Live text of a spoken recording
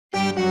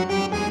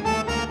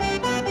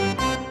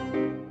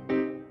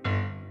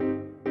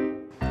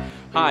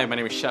Hi, my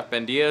name is Chef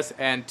Ben Diaz,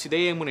 and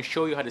today I'm going to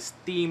show you how to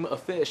steam a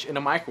fish in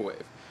a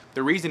microwave.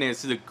 The reason is,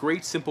 this is a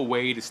great simple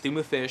way to steam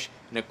a fish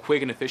in a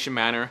quick and efficient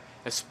manner,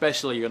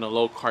 especially on a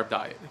low carb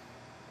diet.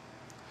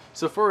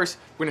 So first,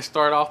 we're going to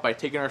start off by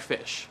taking our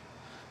fish.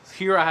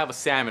 Here I have a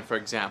salmon, for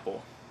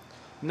example.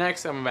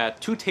 Next, I'm going to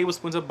add 2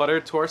 tablespoons of butter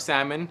to our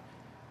salmon,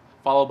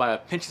 followed by a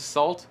pinch of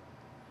salt,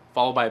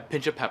 followed by a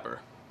pinch of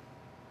pepper.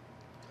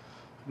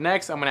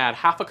 Next, I'm going to add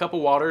half a cup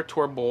of water to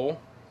our bowl.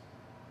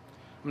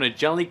 I'm going to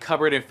gently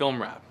cover it in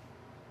film wrap.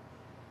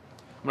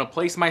 I'm going to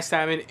place my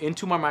salmon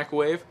into my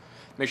microwave.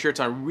 Make sure it's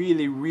on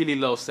really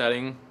low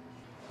setting.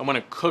 I'm going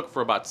to cook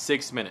for about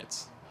 6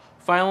 minutes.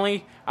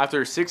 Finally,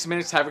 after 6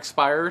 minutes have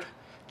expired,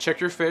 check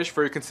your fish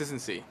for your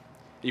consistency.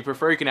 If you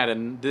prefer, you can add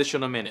an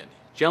additional minute.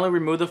 Gently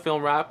remove the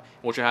film wrap,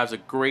 which will have a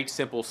great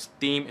simple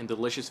steam and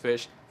delicious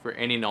fish for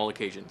any and all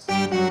occasions.